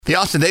The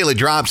Austin Daily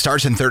Drop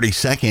starts in 30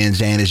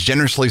 seconds and is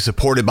generously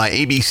supported by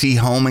ABC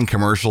Home and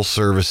Commercial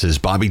Services.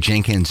 Bobby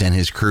Jenkins and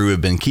his crew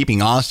have been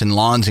keeping Austin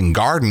lawns and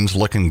gardens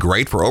looking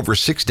great for over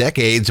 6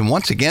 decades. And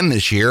once again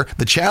this year,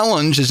 the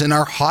challenge is in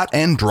our hot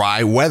and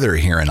dry weather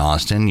here in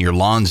Austin. Your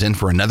lawn's in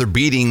for another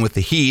beating with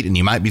the heat, and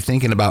you might be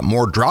thinking about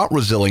more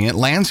drought-resilient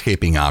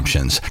landscaping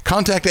options.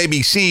 Contact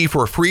ABC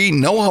for a free,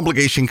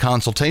 no-obligation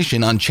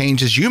consultation on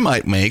changes you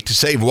might make to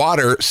save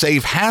water,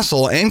 save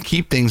hassle, and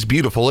keep things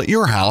beautiful at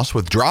your house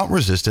with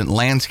drought-resistant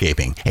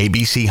landscaping.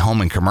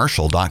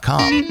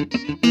 abchomeandcommercial.com.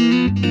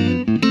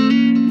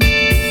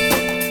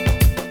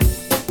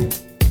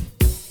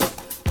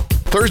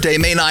 Thursday,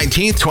 May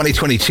 19th,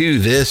 2022.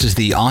 This is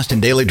the Austin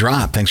Daily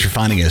Drop. Thanks for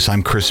finding us.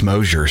 I'm Chris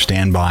Mosier.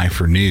 Stand by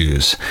for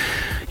news.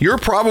 You're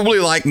probably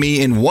like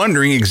me and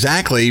wondering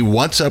exactly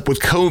what's up with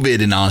COVID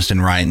in Austin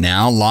right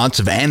now. Lots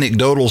of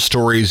anecdotal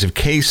stories of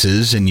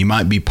cases, and you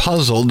might be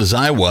puzzled, as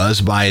I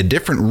was, by a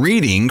different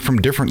reading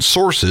from different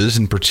sources.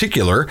 In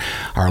particular,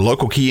 our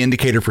local key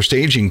indicator for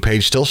staging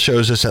page still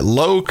shows us at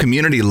low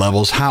community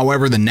levels.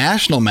 However, the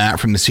national map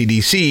from the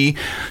CDC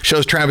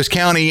shows Travis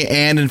County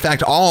and, in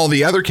fact, all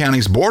the other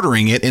counties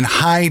bordering it in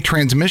high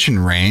transmission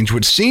range,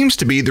 which seems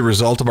to be the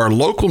result of our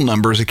local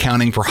numbers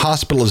accounting for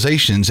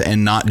hospitalizations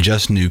and not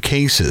just new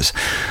cases.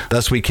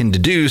 Thus, we can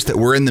deduce that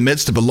we're in the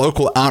midst of a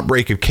local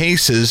outbreak of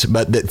cases,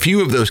 but that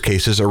few of those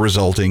cases are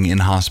resulting in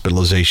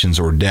hospitalizations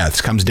or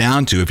deaths. Comes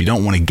down to, if you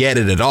don't want to get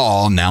it at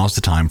all, now's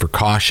the time for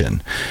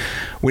caution.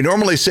 We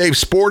normally save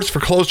sports for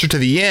closer to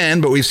the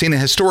end, but we've seen a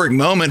historic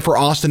moment for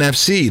Austin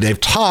FC.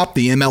 They've topped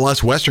the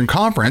MLS Western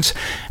Conference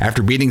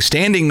after beating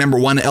standing number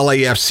 1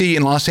 LAFC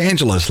in Los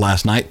Angeles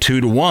last night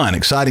 2-1.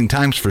 Exciting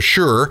times for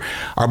sure.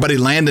 Our buddy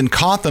Landon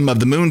Cotham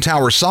of the Moon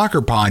Tower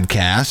Soccer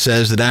podcast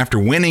says that after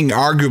winning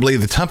arguably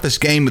the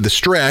toughest game of the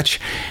stretch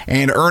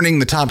and earning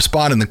the top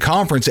spot in the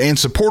conference and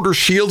Supporter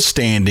Shield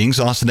standings,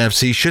 Austin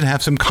FC should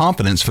have some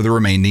confidence for the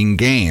remaining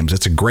games.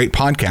 It's a great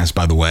podcast,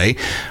 by the way.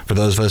 For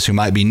those of us who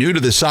might be new to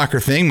the soccer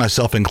thing,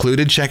 myself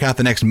included, check out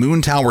the next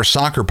Moon Tower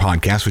Soccer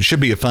podcast, which should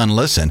be a fun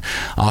listen.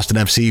 Austin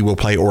FC will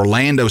play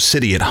Orlando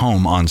City at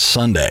home on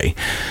Sunday.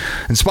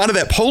 In spite of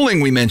that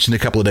polling we mentioned a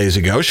couple of days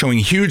ago showing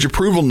huge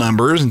approval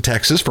numbers in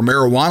Texas for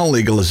marijuana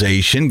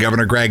legalization,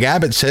 Governor Greg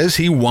Abbott says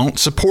he won't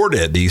support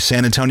it. The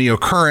San Antonio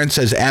Current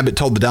says Abbott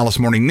told the Dallas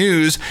Morning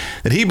News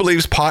that he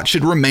believes pot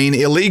should remain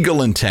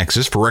illegal in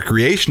Texas for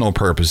recreational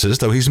purposes,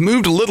 though he's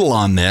moved a little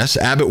on this.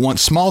 Abbott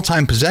wants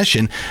small-time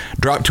possession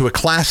dropped to a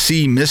Class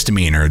C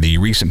misdemeanor. The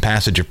recent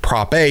passage of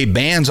Prop A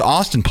bans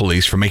Austin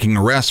police from making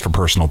arrests for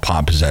personal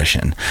pot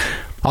possession.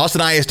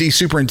 Austin ISD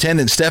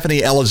Superintendent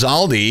Stephanie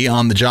Elizalde,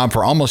 on the job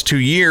for almost 2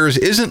 years,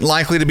 isn't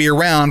likely to be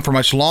around for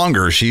much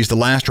longer. She's the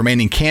last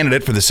remaining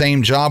candidate for the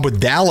same job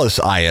with Dallas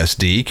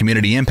ISD.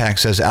 Community Impact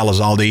says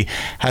Elizalde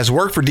has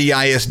worked for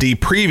DISD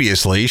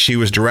previously. She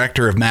was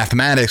director of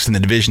mathematics in the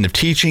Division of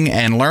Teaching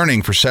and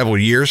Learning for several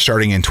years,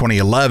 starting in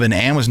 2011,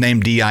 and was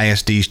named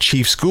DISD's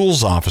Chief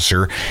Schools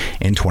Officer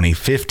in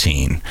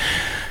 2015.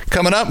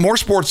 Coming up, more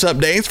sports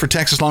updates for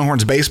Texas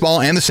Longhorns baseball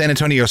and the San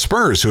Antonio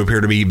Spurs, who appear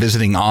to be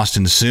visiting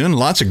Austin soon.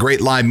 Lots of great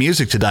live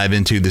music to dive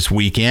into this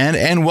weekend,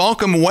 and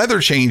welcome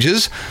weather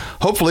changes,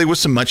 hopefully with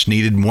some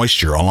much-needed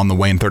moisture. All on the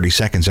way in 30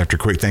 seconds after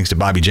quick thanks to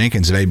Bobby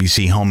Jenkins of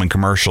ABC Home and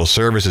Commercial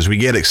Services. We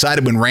get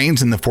excited when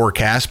rain's in the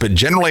forecast, but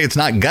generally it's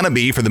not going to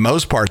be for the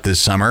most part this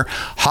summer.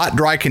 Hot,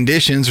 dry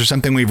conditions are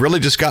something we've really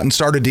just gotten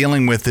started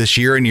dealing with this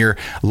year, and your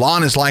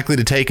lawn is likely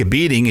to take a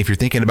beating if you're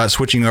thinking about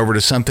switching over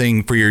to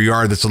something for your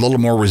yard that's a little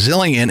more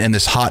resilient in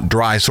this hot,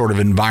 dry sort of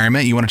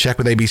environment. You want to check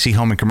with ABC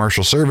Home and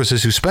Commercial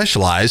Services, who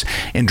specialize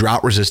in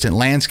drought-resistant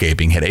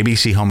landscaping. Head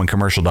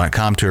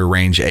abchomeandcommercial.com to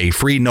arrange a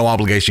free,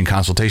 no-obligation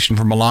consultation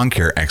from a lawn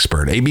care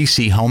expert.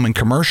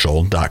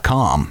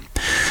 abchomeandcommercial.com.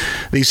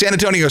 The San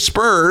Antonio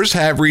Spurs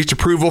have reached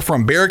approval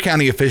from Bexar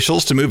County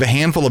officials to move a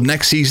handful of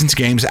next season's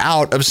games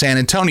out of San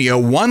Antonio.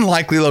 One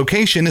likely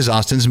location is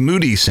Austin's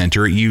Moody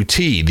Center at UT.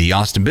 The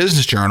Austin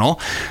Business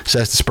Journal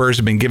says the Spurs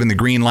have been given the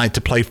green light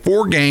to play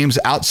 4 games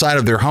outside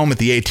of their home at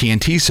the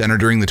AT&T Center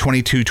during the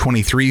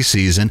 22-23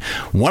 season.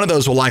 One of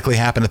those will likely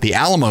happen at the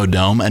Alamo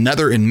Dome,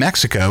 another in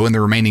Mexico, and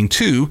the remaining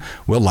 2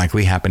 will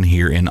likely happen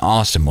here in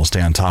Austin. We'll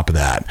stay on top of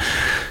that.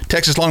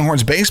 Texas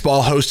Longhorns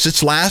baseball hosts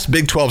its last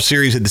Big 12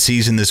 series of the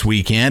season this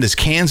weekend as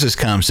Kansas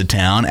comes to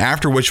town,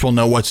 after which we'll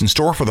know what's in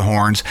store for the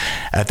Horns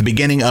at the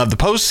beginning of the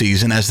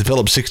postseason as the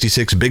Phillips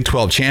 66 Big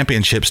 12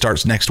 Championship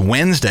starts next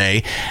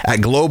Wednesday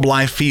at Globe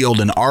Life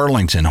Field in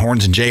Arlington.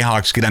 Horns and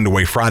Jayhawks get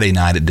underway Friday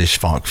night at Disch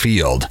Falk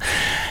Field.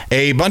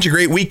 A bunch of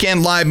great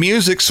weekend live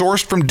music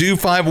sourced from Do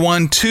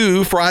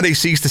 512. Friday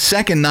sees the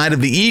second night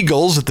of the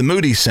Eagles at the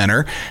Moody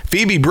Center.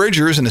 Phoebe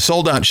Bridgers in a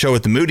sold-out show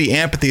at the Moody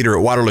Amphitheater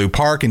at Waterloo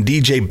Park, and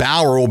DJ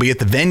Bauer will be at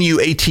the Venue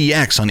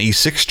ATX on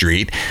East 6th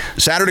Street.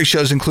 Saturday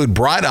shows include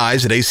Bright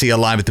Eyes at ACL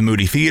Live at the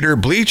Moody Theater,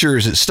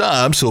 Bleachers at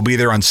Stubbs, who will be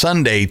there on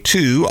Sunday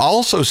too.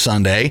 Also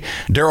Sunday,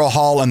 Daryl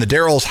Hall and the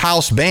Daryl's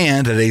House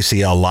Band at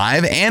ACL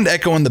Live, and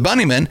Echo and the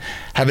Bunnymen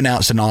have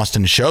announced an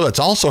Austin show that's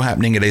also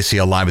happening at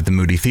ACL Live at the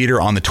Moody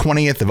Theater on the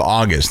 20th of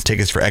August.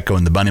 Tickets for Echo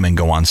and the Bunnymen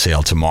go on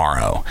sale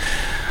tomorrow.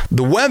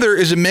 The weather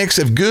is a mix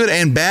of good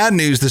and bad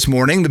news this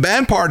morning. The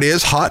bad part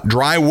is hot,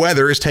 dry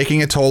weather is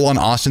taking a toll on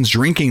Austin's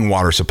drinking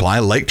water supply.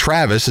 Lake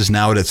Travis is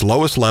now at its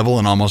lowest level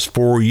in almost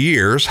 4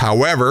 years.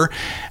 However,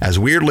 as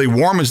weirdly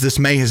warm as this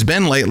May has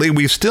been lately,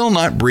 we've still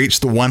not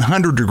breached the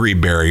 100-degree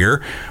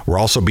barrier. We're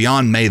also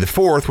beyond May the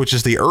 4th, which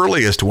is the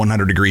earliest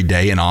 100-degree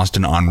day in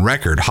Austin on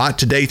record. Hot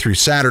today through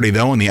Saturday,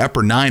 though, in the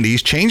upper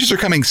 90s. Changes are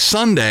coming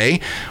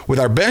Sunday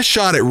with our best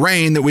shot at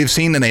rain that we've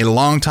seen in a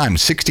long time,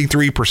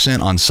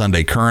 63% on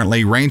Sunday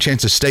currently. Rain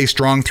chances stay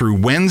strong through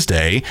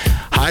Wednesday.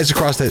 Highs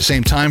across that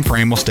same time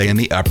frame will stay in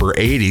the upper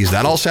 80s.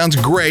 That all sounds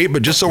great,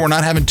 but just so we're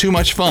not having too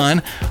much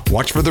fun,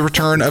 watch for the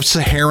return of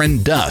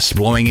Saharan dust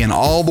blowing in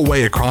all the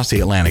way across the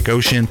Atlantic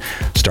Ocean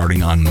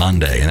starting on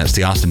Monday. And that's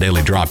the Austin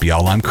Daily Drop,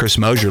 y'all. I'm Chris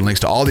Mosier.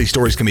 Links to all these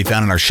stories can be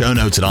found in our show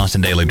notes at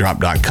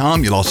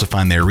austindailydrop.com. You'll also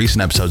find there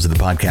recent episodes of the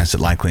podcast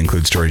that likely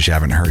include stories you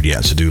haven't heard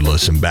yet, so do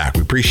listen back.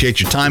 We appreciate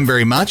your time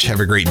very much. Have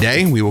a great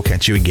day. We will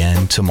catch you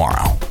again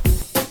tomorrow.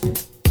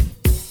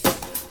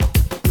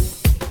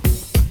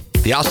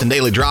 The Austin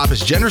Daily Drop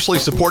is generously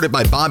supported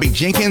by Bobby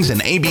Jenkins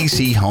and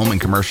ABC Home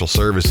and Commercial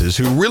Services,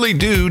 who really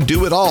do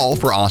it all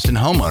for Austin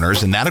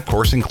homeowners, and that, of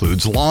course,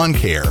 includes lawn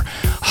care.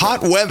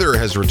 Hot weather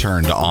has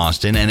returned to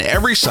Austin, and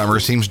every summer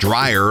seems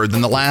drier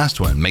than the last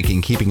one,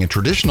 making keeping a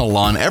traditional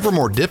lawn ever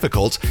more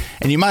difficult,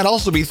 and you might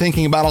also be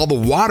thinking about all the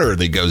water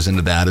that goes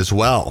into that as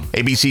well.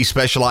 ABC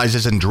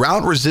specializes in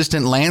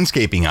drought-resistant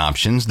landscaping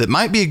options that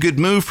might be a good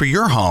move for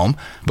your home,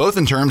 both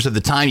in terms of the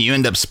time you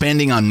end up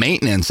spending on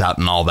maintenance out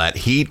in all that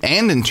heat,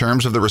 and in terms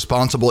of the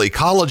responsible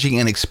ecology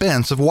and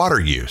expense of water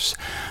use.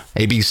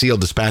 ABC will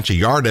dispatch a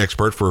yard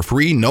expert for a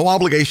free,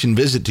 no-obligation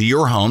visit to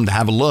your home to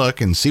have a look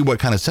and see what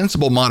kind of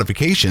sensible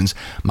modifications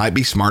might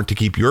be smart to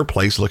keep your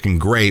place looking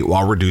great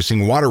while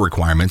reducing water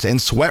requirements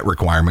and sweat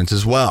requirements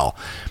as well.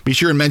 Be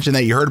sure and mention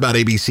that you heard about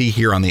ABC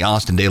here on the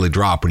Austin Daily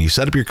Drop when you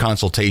set up your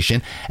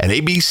consultation at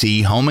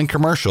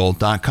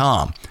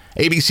abchomeandcommercial.com.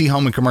 ABC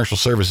Home and Commercial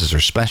Services are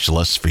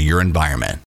specialists for your environment.